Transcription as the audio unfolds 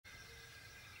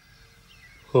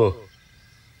Huh.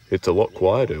 It's a lot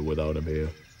quieter without him here.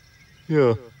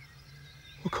 Yeah.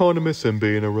 I kinda miss him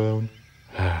being around.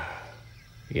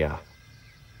 Yeah,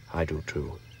 I do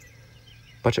too.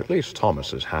 But at least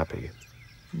Thomas is happy.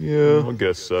 Yeah. I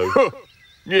guess so.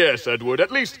 Yes, Edward,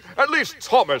 at least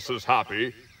Thomas is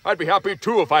happy. I'd be happy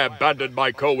too if I abandoned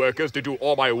my co-workers to do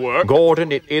all my work.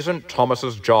 Gordon, it isn't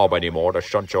Thomas's job anymore to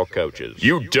shunt your coaches.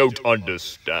 You don't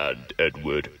understand,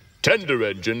 Edward. Tender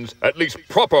engines, at least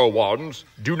proper ones,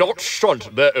 do not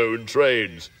shunt their own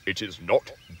trains. It is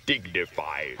not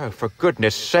dignified. Oh, for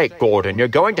goodness sake, Gordon, you're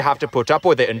going to have to put up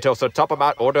with it until Sir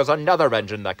Toppermat orders another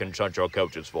engine that can shunt your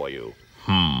coaches for you.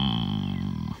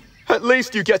 At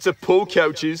least you get to pull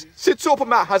coaches. Sir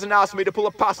Toppermat hasn't asked me to pull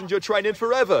a passenger train in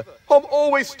forever. I'm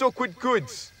always stuck with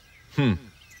goods.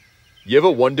 You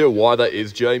ever wonder why that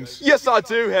is, James? Yes, I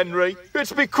do, Henry.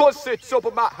 It's because Sir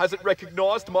Toppermat hasn't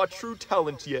recognised my true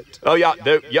talent yet. Oh yeah,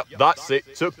 no, yep, that's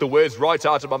it. Took the words right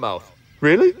out of my mouth.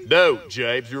 Really? No,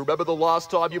 James, you remember the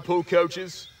last time you pulled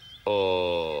coaches?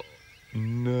 No.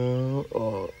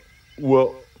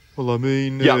 Well, I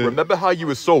mean... Yeah, remember how you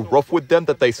were so rough with them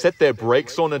that they set their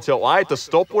brakes on until I had to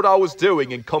stop what I was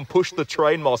doing and come push the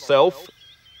train myself?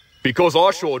 Because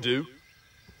I sure do.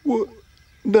 What?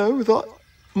 No, that...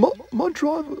 My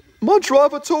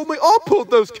driver told me I pulled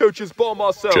those coaches by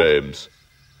myself. James,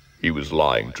 he was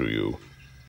lying to you.